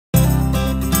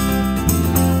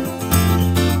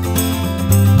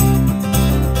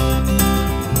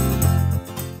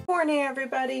morning,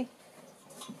 everybody.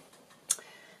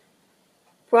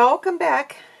 Welcome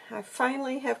back. I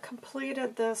finally have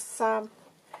completed this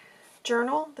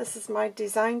journal. This is my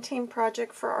design team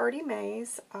project for Artie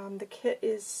Mays. The kit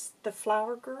is the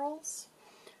Flower Girls.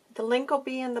 The link will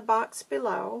be in the box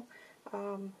below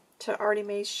to Artie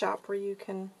Mays shop where you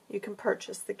can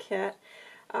purchase the kit.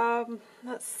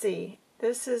 Let's see.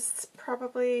 This is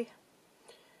probably...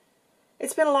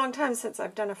 It's been a long time since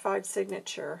I've done a 5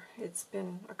 signature. It's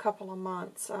been a couple of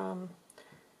months.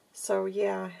 So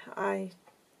yeah,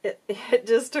 it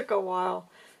just took a while.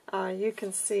 You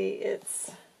can see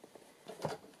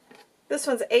this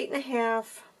one's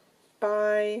 8.5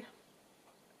 by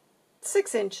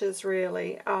 6 inches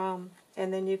really. And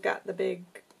then you've got the big,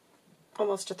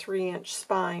 almost a 3-inch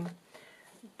spine.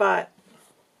 But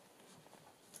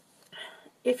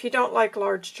if you don't like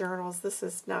large journals, this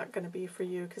is not going to be for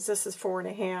you, because this is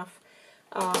 4.5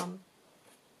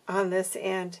 on this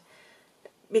end,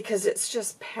 because it's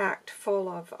just packed full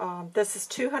of, this is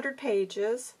 200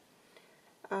 pages,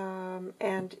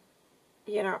 and,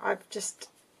 you know, it just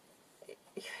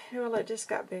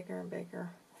got bigger and bigger.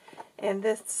 And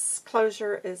this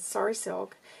closure is Sari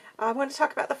Silk. I want to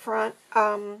talk about the front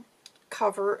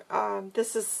cover.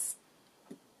 This is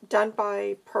done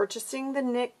by purchasing the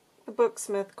Nick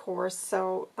Booksmith course,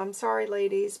 so I'm sorry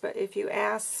ladies, but if you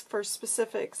ask for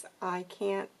specifics, I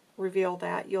can't reveal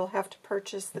that. You'll have to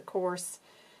purchase the course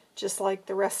just like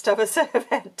the rest of us have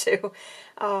had to.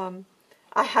 I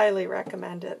highly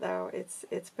recommend it though.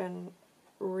 It's been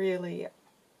really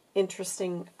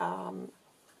interesting. How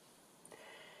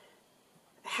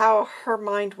her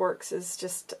mind works is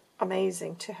just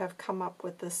amazing to have come up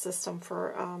with this system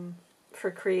for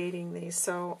creating these,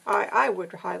 so I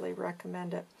would highly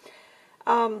recommend it.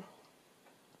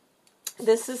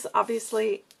 This is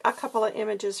obviously a couple of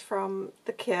images from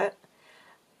the kit.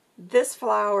 This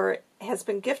flower has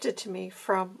been gifted to me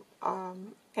from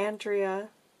Andrea's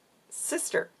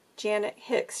sister, Janet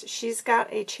Hicks. She's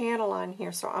got a channel on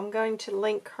here, so I'm going to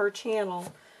link her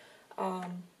channel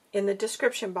in the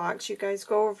description box. You guys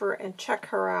go over and check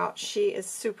her out. She is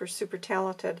super, super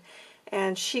talented.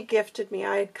 And she gifted me,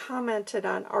 I had commented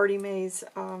on Artie Mays'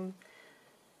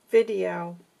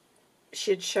 video.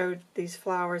 She had showed these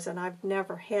flowers, and I've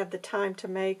never had the time to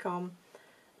make them,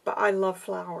 but I love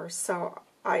flowers. So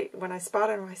when I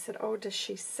spotted them, I said, oh, does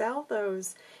she sell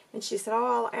those? And she said,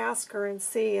 oh, I'll ask her and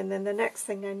see. And then the next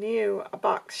thing I knew, a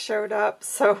box showed up.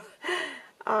 So,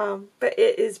 but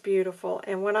it is beautiful.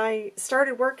 And when I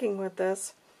started working with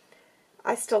this,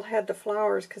 I still had the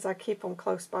flowers because I keep them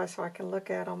close by so I can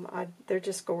look at them. They're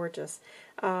just gorgeous.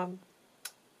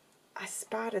 I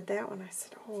spotted that one. I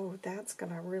said, oh, that's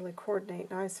going to really coordinate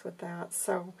nice with that.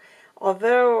 So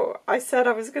although I said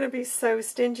I was going to be so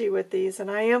stingy with these,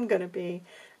 and I am going to be,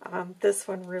 this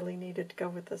one really needed to go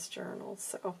with this journal.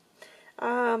 So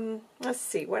let's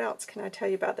see, what else can I tell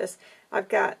you about this? I've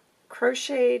got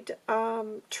crocheted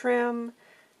trim,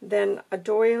 then a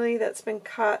doily that's been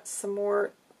cut, some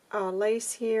more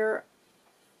lace here,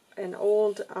 an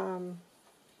old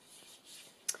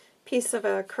piece of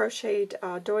a crocheted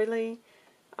doily,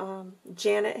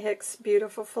 Janet Hicks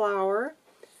beautiful flower,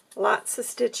 lots of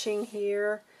stitching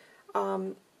here,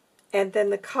 and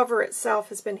then the cover itself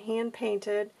has been hand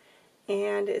painted,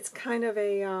 and it's kind of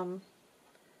a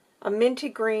minty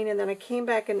green, and then I came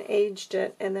back and aged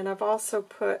it, and then I've also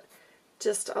put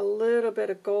just a little bit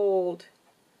of gold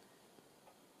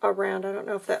around. I don't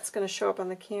know if that's going to show up on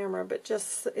the camera, but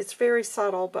just, it's very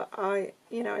subtle, but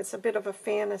it's a bit of a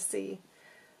fantasy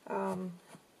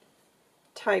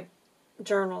type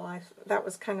journal. That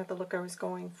was kind of the look I was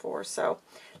going for. So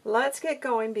let's get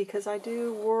going, because I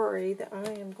do worry that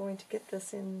I am going to get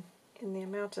this in the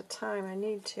amount of time I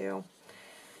need to.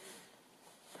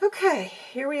 Okay,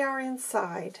 here we are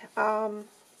inside.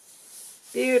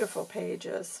 Beautiful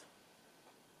pages.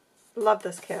 Love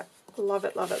this kit. Love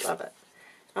it, love it, love it.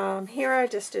 Here I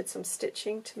just did some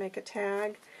stitching to make a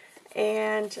tag,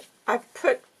 and I've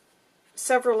put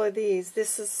several of these.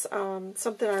 This is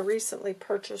something I recently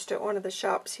purchased at one of the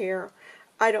shops here.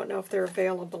 I don't know if they're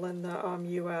available in the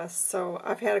U.S., so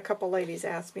I've had a couple ladies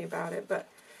ask me about it, but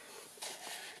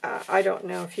I don't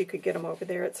know if you could get them over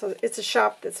there. It's a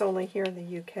shop that's only here in the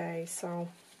U.K., so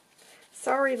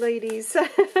sorry ladies.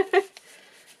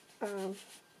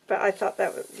 But I thought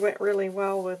that went really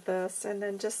well with this. And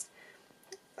then just,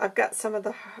 I've got some of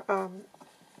the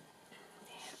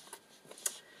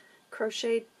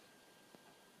crocheted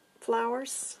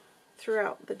flowers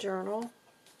throughout the journal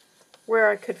where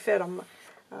I could fit them.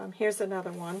 Here's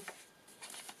another one.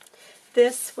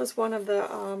 This was one of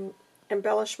the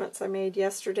embellishments I made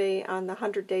yesterday on the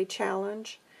 100-day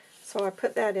challenge. So I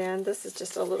put that in. This is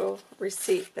just a little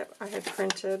receipt that I had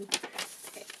printed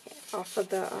off of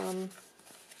the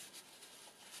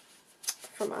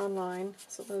from online.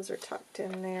 So those are tucked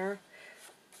in there.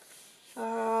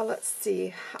 Let's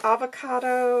see,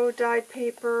 avocado dyed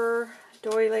paper,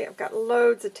 doily. I've got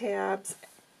loads of tabs,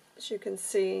 as you can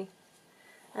see,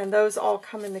 and those all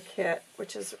come in the kit,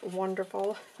 which is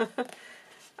wonderful.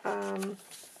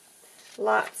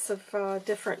 Lots of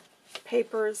different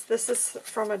papers. This is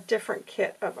from a different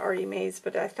kit of Artie Mays,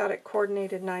 but I thought it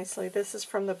coordinated nicely. This is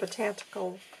from the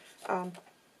Botanical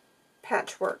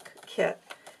Patchwork kit,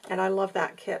 and I love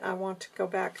that kit. I want to go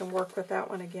back and work with that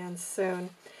one again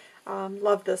soon.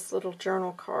 Love this little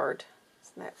journal card.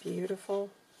 Isn't that beautiful?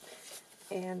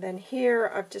 And then here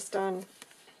I've just done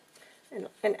an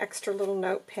extra little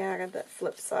notepad that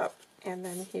flips up, and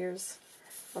then here's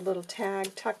a little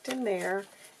tag tucked in there,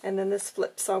 and then this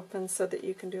flips open so that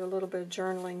you can do a little bit of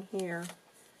journaling here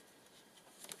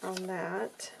on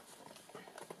that.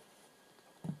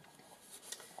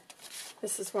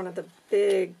 This is one of the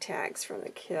big tags from the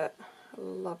kit. I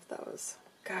love those.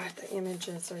 God, the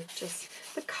images are just,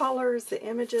 the colors, the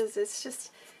images, it's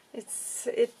just,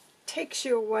 it takes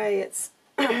you away. It's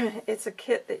it's a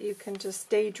kit that you can just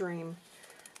daydream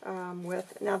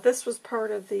with. Now this was part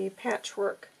of the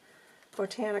Patchwork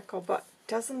Botanical, but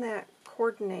doesn't that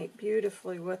coordinate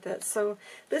beautifully with it? So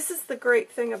this is the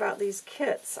great thing about these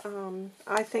kits.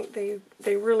 I think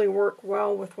they really work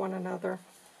well with one another.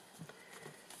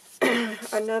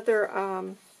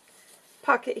 Another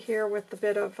pocket here with a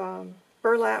bit of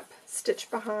burlap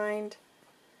stitched behind,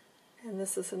 and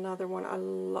this is another one. I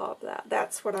love that.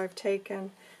 That's what I've taken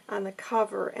on the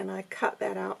cover, and I cut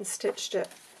that out and stitched it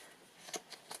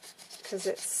because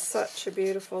it's such a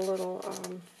beautiful little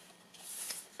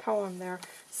poem there.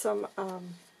 Some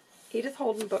Edith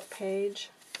Holden book page.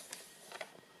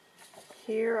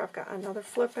 Here I've got another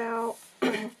flip out.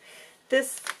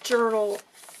 This journal,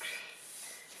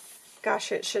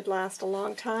 gosh, it should last a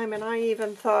long time, and I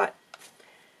even thought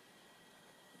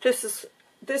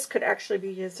this could actually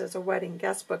be used as a wedding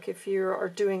guest book if you are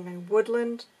doing a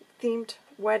woodland themed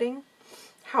wedding.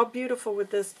 How beautiful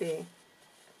would this be?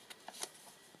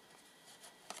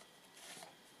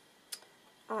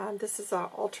 This is an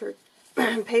altered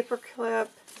paper clip.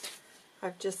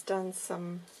 I've just done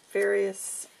some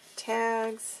various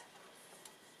tags.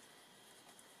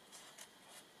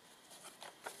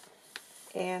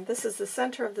 And this is the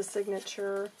center of the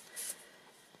signature.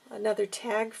 Another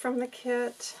tag from the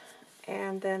kit.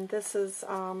 And then this is,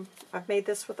 I've made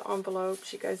this with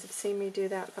envelopes. You guys have seen me do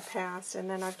that in the past. And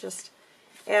then I've just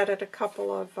added a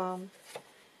couple of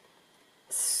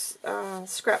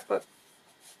scrapbook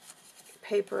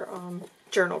paper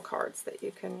journal cards that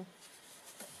you can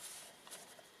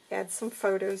add some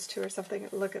photos to or something.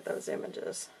 Look at those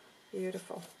images.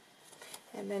 Beautiful.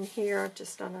 And then here I've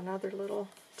just done another little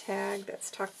tag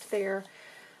that's tucked there.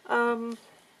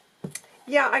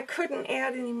 Yeah, I couldn't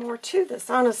add any more to this,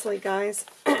 honestly, guys.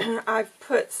 I've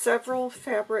put several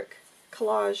fabric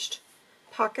collaged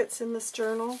pockets in this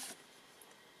journal,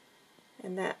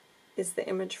 and that is the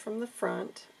image from the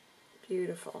front.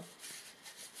 Beautiful.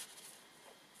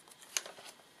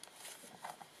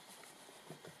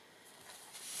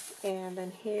 And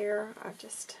then here I've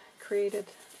just created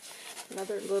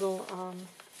another little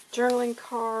journaling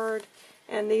card,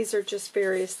 and these are just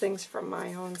various things from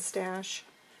my own stash.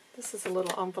 This is a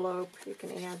little envelope you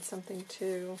can add something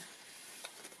to.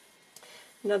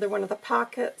 Another one of the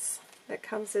pockets that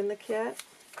comes in the kit.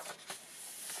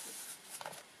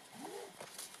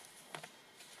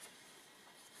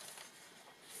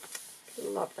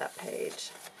 Love that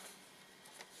page.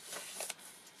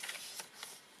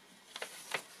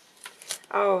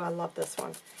 Oh, I love this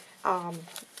one.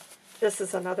 This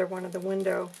is another one of the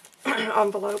window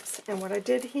envelopes, and what I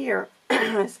did here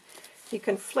is you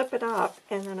can flip it up,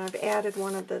 and then I've added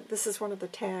one of the, this is one of the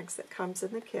tags that comes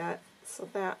in the kit, so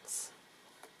that's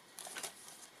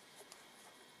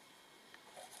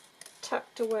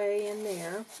tucked away in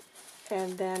there.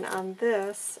 And then on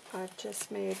this, I've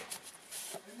just made,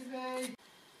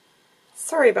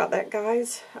 sorry about that,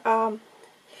 guys.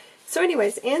 So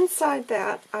anyways, inside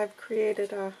that, I've created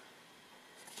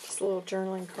just a little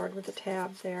journaling card with a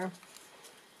tab there.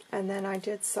 And then I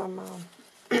did some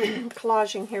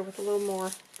collaging here with a little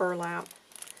more burlap.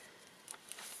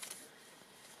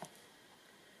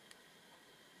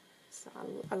 So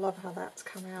I love how that's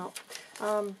come out.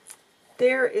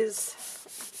 There is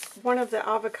one of the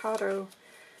avocado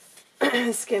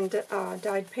skin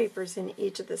dyed papers in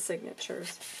each of the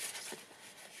signatures.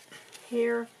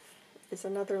 Here is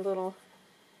another little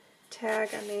tag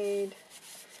I made.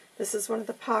 This is one of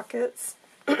the pockets.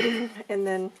 And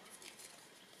then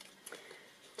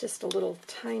just a little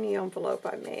tiny envelope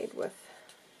I made with,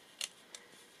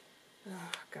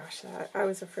 oh gosh, I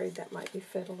was afraid that might be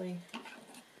fiddly.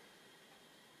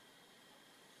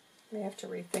 May have to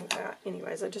rethink that.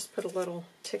 Anyways, I just put a little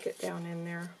ticket down in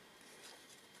there.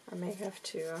 I may have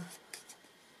to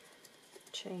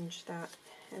change that.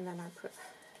 And then I put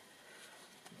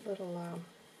a little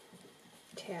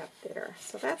tab there.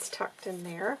 So that's tucked in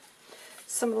there.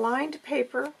 Some lined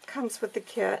paper comes with the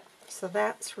kit, so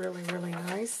that's really, really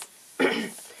nice.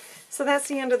 So that's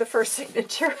the end of the first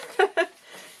signature.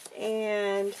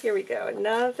 And here we go.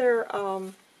 Another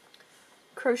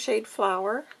crocheted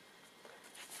flower.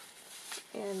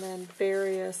 And then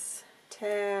various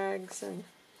tags and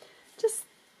just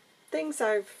things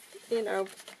I've,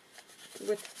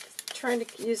 with trying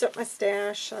to use up my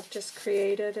stash, I've just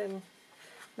created. And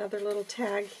another little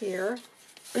tag here.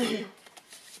 This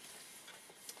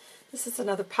is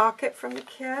another pocket from the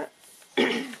kit.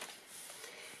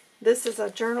 This is a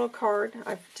journal card.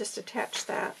 I've just attached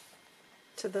that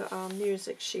to the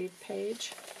music sheet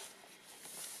page.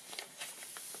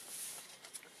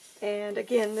 And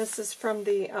again, this is from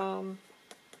the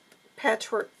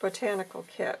Patchwork Botanical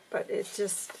Kit, but it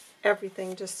just,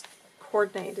 everything just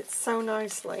coordinated so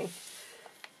nicely.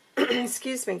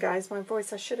 Excuse me, guys, my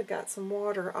voice, I should have got some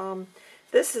water.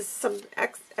 This is some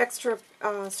extra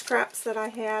scraps that I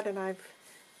had, and I've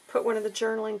put one of the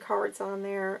journaling cards on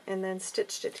there and then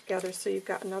stitched it together. So you've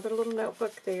got another little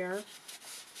notebook there.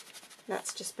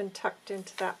 That's just been tucked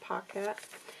into that pocket.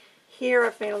 Here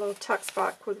I've made a little tuck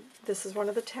spot. This is one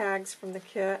of the tags from the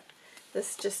kit.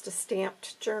 This is just a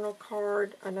stamped journal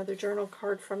card, another journal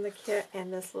card from the kit,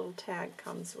 and this little tag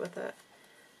comes with it.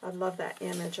 I love that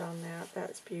image on that.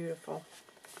 That's beautiful.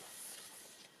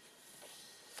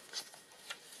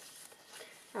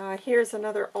 Here's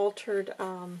another altered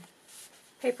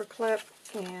paper clip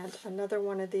and another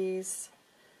one of these.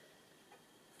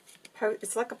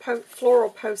 It's like a floral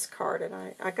postcard,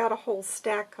 and I got a whole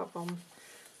stack of them.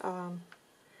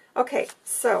 Okay,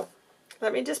 so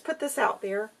let me just put this out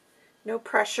there. No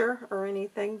pressure or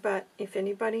anything, but if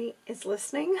anybody is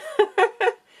listening,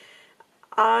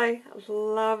 I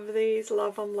love these.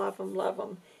 Love them, love them, love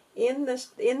them. In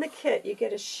the kit, you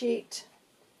get a sheet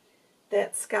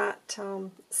that's got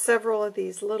several of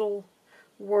these little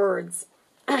words,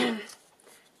 and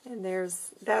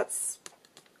that's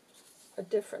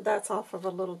off of a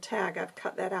little tag. I've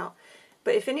cut that out.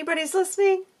 But if anybody's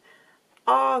listening,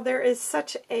 oh, there is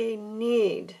such a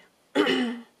need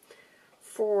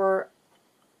for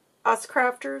us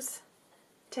crafters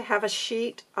to have a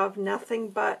sheet of nothing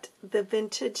but the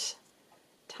vintage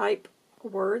type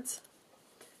words.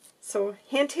 So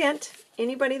hint, hint,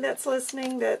 anybody that's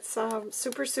listening that's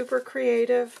super, super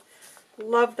creative,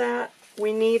 love that.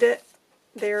 We need it.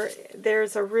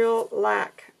 There's a real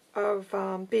lack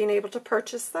of being able to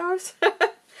purchase those.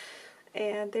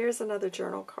 And there's another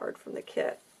journal card from the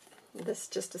kit. This is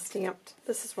just a stamped,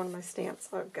 this is one of my stamps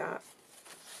I've got.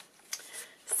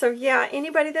 So yeah,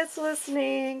 anybody that's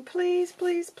listening, please,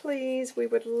 please, please, we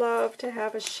would love to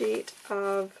have a sheet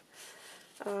of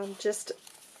just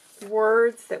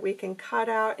words that we can cut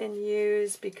out and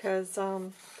use, because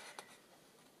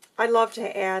I love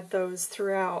to add those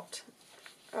throughout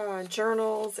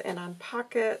journals and on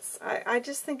pockets. I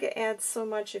just think it adds so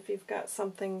much if you've got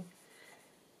something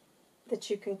that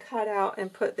you can cut out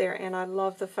and put there. And I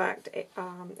love the fact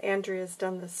Andrea's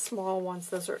done the small ones.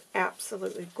 Those are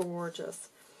absolutely gorgeous.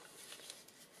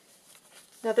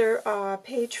 Another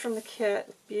page from the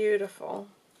kit, beautiful.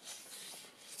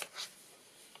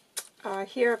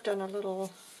 Here I've done a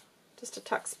little, just a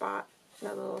tuck spot, a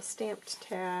little stamped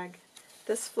tag.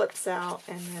 This flips out,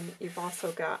 and then you've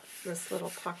also got this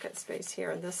little pocket space here.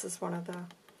 And this is one of the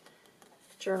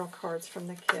journal cards from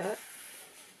the kit.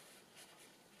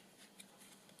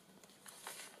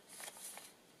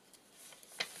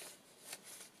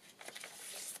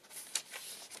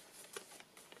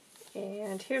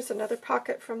 And here's another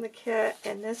pocket from the kit,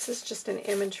 and this is just an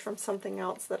image from something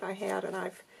else that I had, and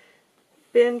I've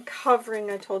been covering,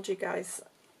 I told you guys,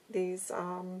 these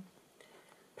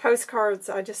postcards.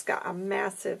 I just got a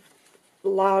massive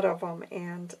lot of them,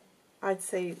 and I'd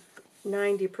say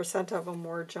 90% of them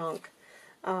were junk.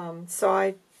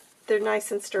 So they're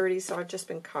nice and sturdy, so I've just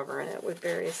been covering it with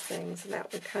various things, and that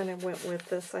kind of went with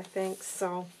this, I think.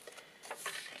 So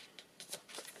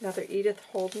another Edith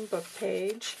Holden book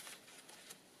page.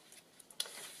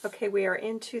 Okay, we are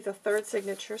into the third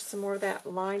signature, some more of that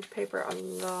lined paper. I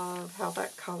love how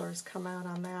that color's come out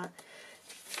on that.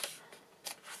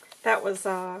 That was,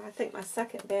 I think, my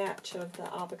second batch of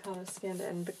the avocado skin,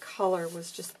 and the color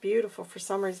was just beautiful for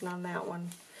some reason on that one.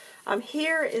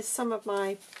 Here is some of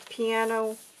my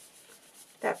piano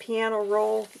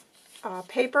roll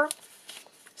paper.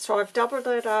 So I've doubled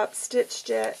it up, stitched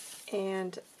it,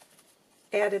 and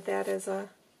added that as a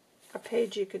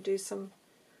page you could do some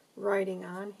writing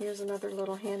on. Here's another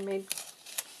little handmade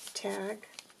tag.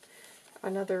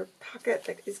 Another pocket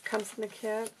that comes in the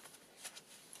kit.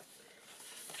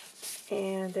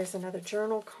 And there's another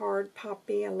journal card,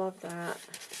 Poppy. I love that.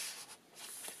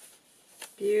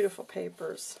 Beautiful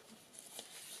papers.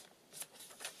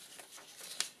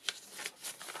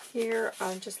 Here,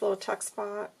 just a little tuck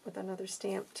spot with another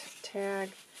stamped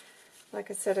tag.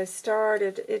 Like I said,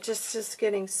 it just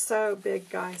getting so big,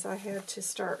 guys. I had to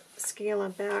start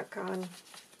scaling back on.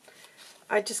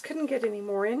 I just couldn't get any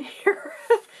more in here.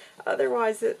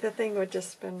 Otherwise, the thing would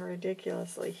just been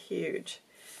ridiculously huge.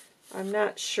 I'm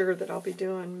not sure that I'll be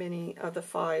doing many of the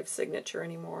 5 signature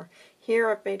anymore. Here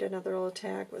I've made another little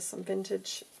tag with some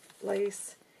vintage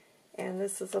lace, and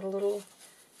this is a little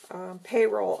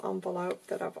payroll envelope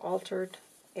that I've altered,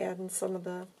 adding some of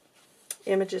the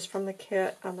images from the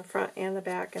kit on the front and the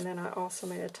back, and then I also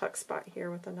made a tuck spot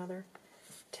here with another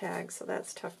tag, so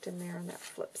that's tucked in there and that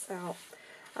flips out.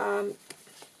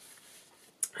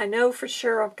 I know for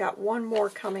sure I've got one more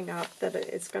coming up that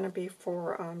it's going to be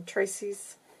for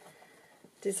Tracy's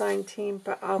design team,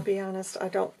 but I'll be honest, I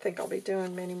don't think I'll be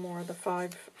doing many more of the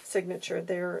 5 signature.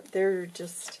 They're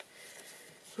just,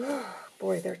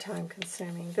 boy, they're time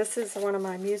consuming. This is one of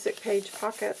my music page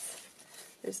pockets.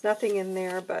 There's nothing in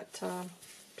there, but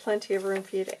plenty of room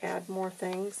for you to add more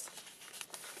things.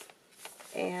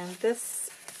 And this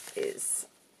is,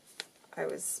 I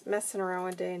was messing around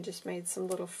one day and just made some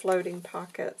little floating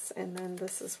pockets, and then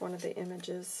this is one of the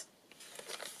images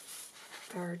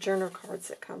or journal cards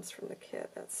that comes from the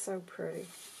kit. That's so pretty.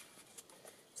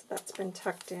 So that's been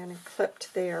tucked in and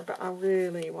clipped there, but I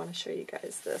really want to show you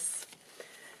guys this.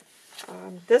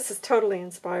 This is totally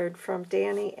inspired from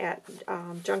Danny at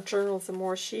Junk Journals and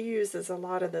More. She uses a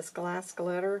lot of this glass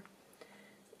glitter,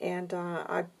 and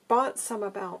I bought some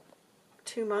about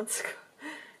 2 months ago,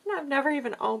 and I've never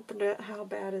even opened it. How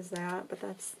bad is that? But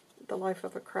that's the life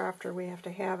of a crafter. We have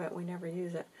to have it. We never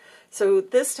use it. So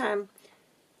this time,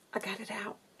 I got it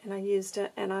out, and I used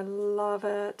it, and I love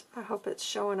it. I hope it's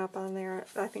showing up on there.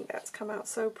 I think that's come out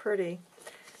so pretty.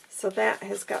 So that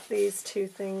has got these 2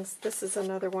 things. This is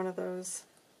another one of those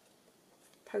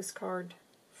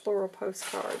floral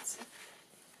postcards.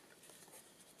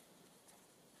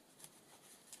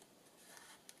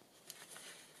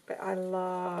 But I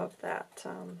love that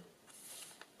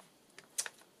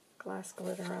glass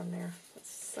glitter on there.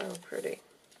 It's so pretty.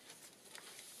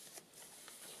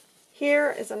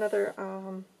 Here is another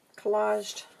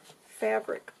collaged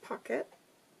fabric pocket,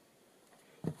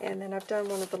 and then I've done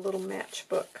one of the little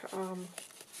matchbook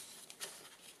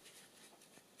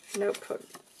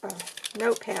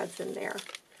notepads in there.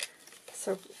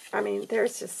 So, I mean,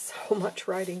 there's just so much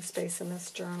writing space in this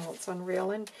journal. It's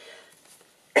unreal. And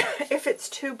if it's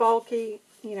too bulky,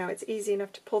 you know, it's easy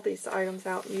enough to pull these items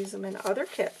out and use them in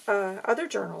other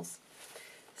journals.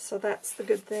 So that's the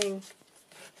good thing.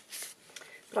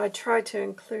 But I try to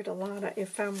include a lot of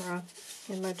ephemera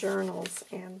in my journals,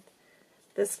 and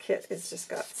this kit has just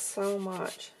got so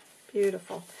much.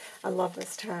 Beautiful. I love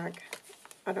this tag.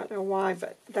 I don't know why,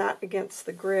 but that against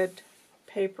the grid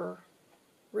paper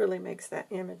really makes that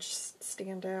image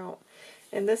stand out.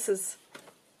 And this is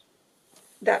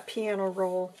that piano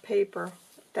roll paper.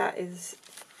 That is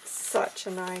such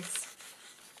a nice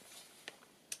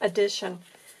addition.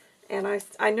 And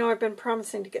I know I've been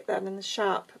promising to get that in the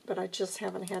shop, but I just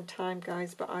haven't had time,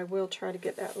 guys. But I will try to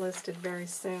get that listed very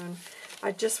soon.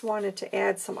 I just wanted to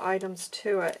add some items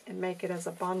to it and make it as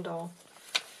a bundle.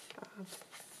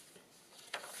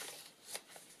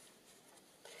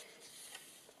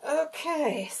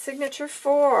 Okay, signature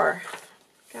 4.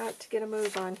 Got to get a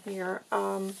move on here.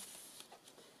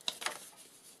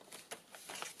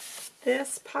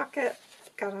 This pocket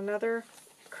got another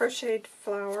crocheted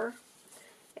flower.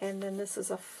 And then this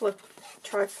is a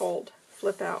trifold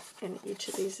flip out, and each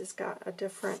of these has got a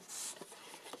different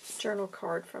journal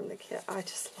card from the kit. I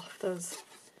just love those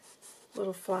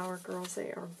little flower girls.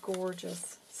 They are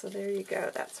gorgeous. So there you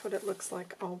go. That's what it looks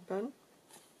like open.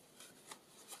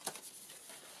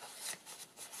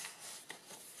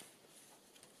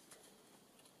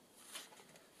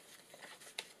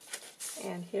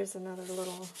 And here's another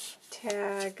little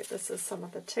tag. This is some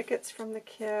of the tickets from the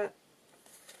kit.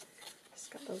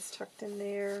 Got those tucked in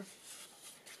there.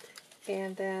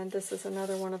 And then this is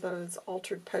another one of those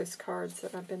altered postcards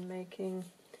that I've been making.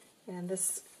 And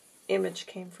this image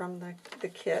came from the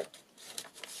kit.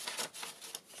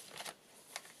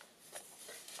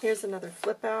 Here's another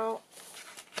flip out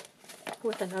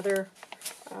with another,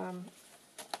 oh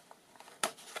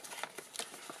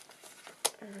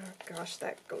gosh,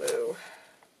 that glue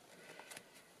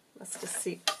must have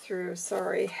seeped through.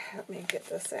 Sorry, let me get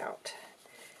this out.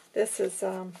 This is,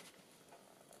 yeah,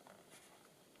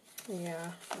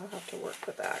 I'll have to work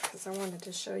with that because I wanted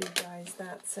to show you guys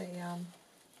that's a,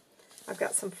 I've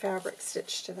got some fabric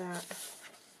stitched to that.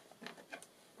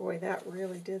 Boy, that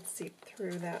really did seep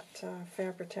through that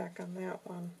Fabri-Tac on that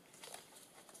one.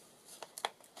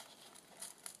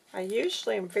 I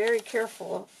usually am very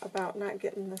careful about not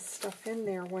getting this stuff in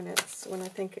there when I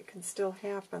think it can still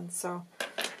happen. So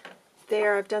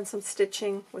there, I've done some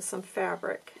stitching with some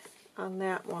fabric on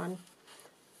that one.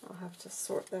 I'll have to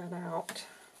sort that out.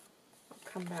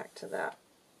 I'll come back to that.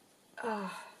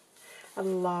 Ah, I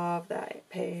love that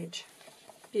page.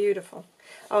 Beautiful.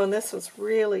 Oh, and this was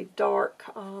really dark.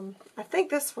 I think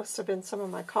this must have been some of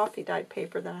my coffee dyed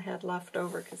paper that I had left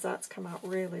over because that's come out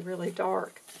really, really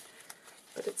dark.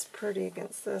 But it's pretty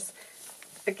against this.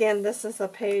 Again, this is a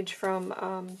page from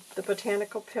the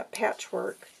Botanical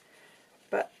Patchwork.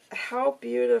 But how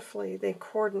beautifully they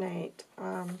coordinate,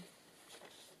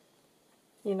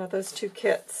 you know, those two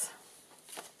kits.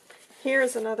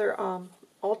 Here's another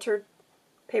altered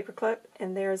paperclip,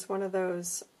 and there's one of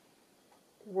those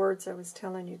words I was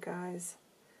telling you guys.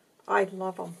 I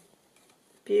love them.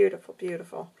 Beautiful,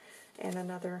 beautiful. And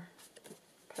another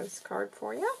postcard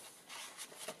for you.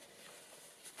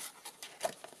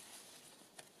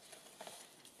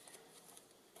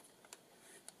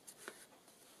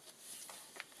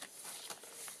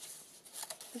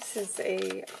 This is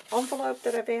a envelope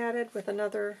that I've added with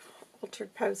another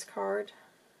altered postcard,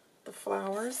 the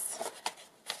flowers.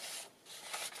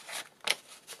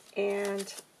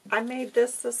 And I made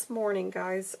this morning,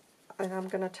 guys, and I'm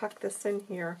going to tuck this in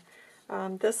here.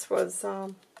 This was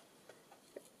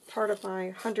part of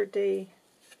my 100-day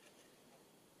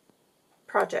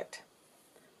project.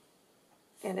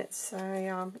 And it's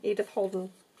a Edith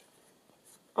Holden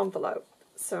envelope.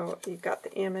 So you've got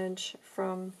the image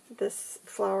from this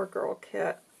Flower Girl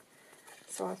kit.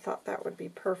 So I thought that would be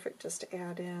perfect just to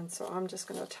add in. So I'm just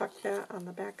going to tuck that on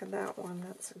the back of that one.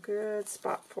 That's a good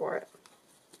spot for it.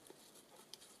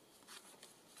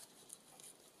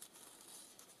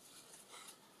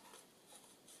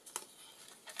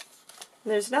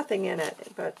 There's nothing in it,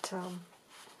 but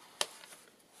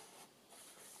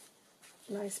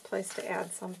nice place to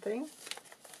add something.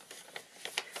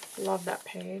 Love that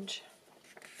page.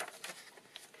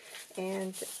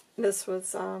 And this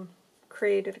was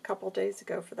created a couple days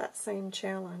ago for that same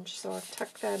challenge, so I've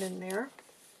tucked that in there.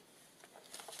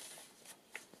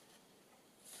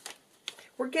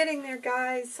 We're getting there,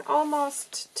 guys.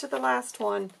 Almost to the last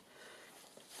one.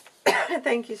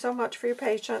 Thank you so much for your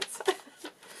patience.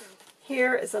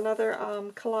 Here is another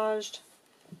collaged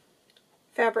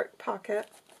fabric pocket.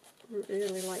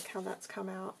 Really like how that's come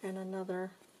out. And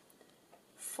another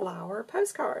flower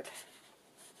postcard.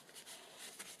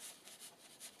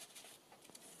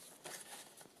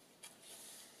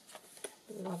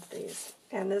 Love these.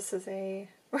 And this is a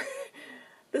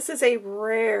this is a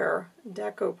rare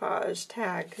decoupage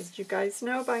tag, because you guys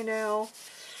know by now,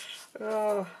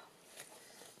 I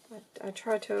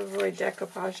try to avoid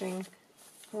decoupaging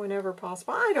whenever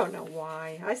possible. I don't know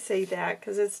why I say that,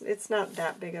 because it's not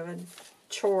that big of a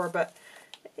chore, but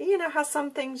you know how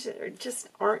some things just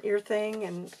aren't your thing,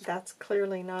 and that's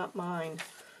clearly not mine.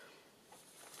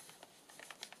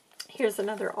 Here's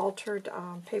another altered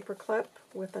paper clip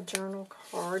with a journal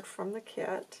card from the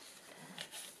kit.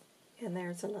 And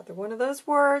there's another one of those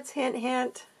words, hint,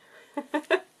 hint.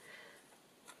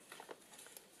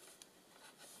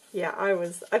 Yeah,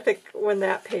 I think when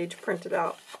that page printed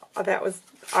out,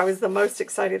 I was the most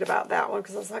excited about that one,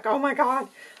 because I was like, oh my god,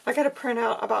 I got to print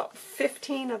out about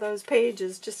 15 of those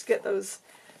pages just to get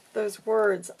those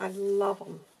words. I love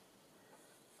them.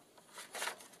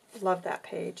 Love that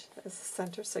page as a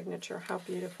center signature. How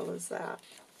beautiful is that?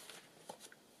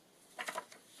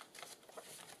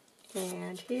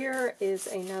 And here is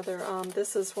another,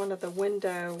 this is one of the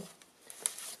window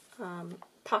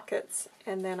pockets,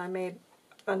 and then I made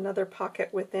another pocket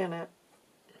within it,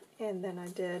 and then I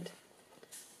did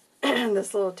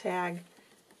this little tag,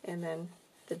 and then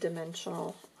the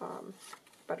dimensional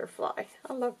butterfly.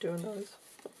 I love doing those.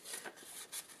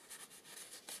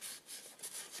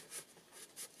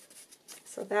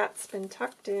 So that's been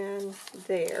tucked in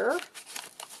there.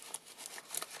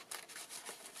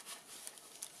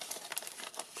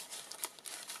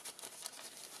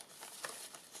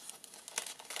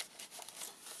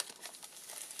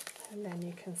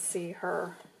 can see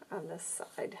her on this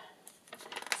side.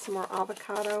 Some more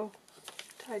avocado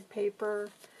dyed paper,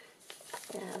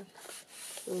 and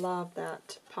love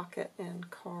that pocket and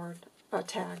card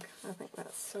tag. I think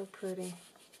that's so pretty.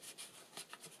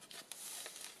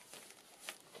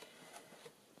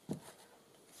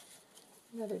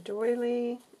 Another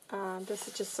doily. This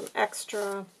is just some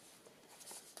extra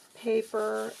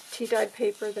paper, tea-dyed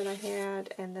paper that I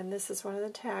had, and then this is one of the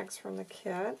tags from the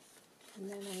kit. And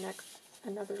then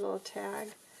another little tag,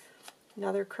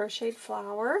 another crocheted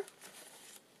flower.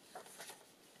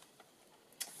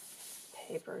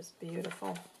 Paper is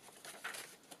beautiful.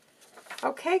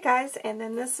 Okay, guys, and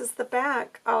then this is the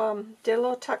back. Did a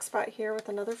little tuck spot here with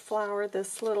another flower.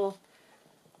 This little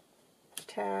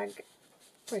tag,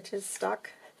 which is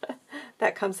stuck,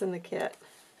 that comes in the kit.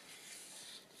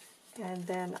 And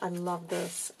then I love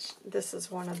this. This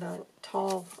is one of the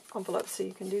tall envelopes, so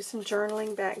you can do some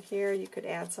journaling back here. You could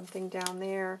add something down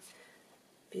there.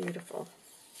 Beautiful.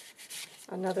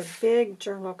 Another big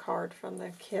journal card from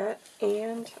the kit,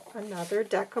 and another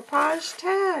decoupage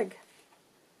tag.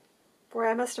 Boy,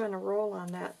 I must have been a roll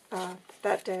on that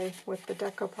that day with the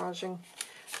decoupaging.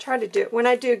 Try to do, when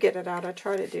I do get it out, I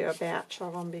try to do a batch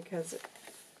of them because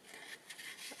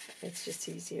it's just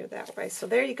easier that way. So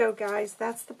there you go, guys.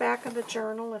 That's the back of the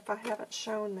journal, if I haven't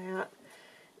shown that.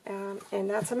 And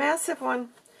that's a massive one.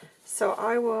 So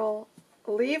I will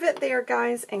leave it there,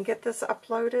 guys, and get this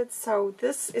uploaded. So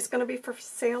this is going to be for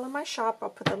sale in my shop. I'll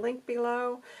put the link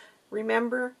below.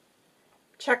 Remember,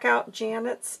 check out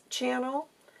Janet's channel.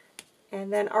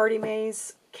 And then Artie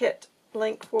Mae's kit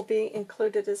link will be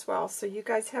included as well. So you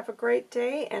guys have a great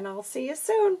day, and I'll see you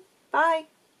soon. Bye.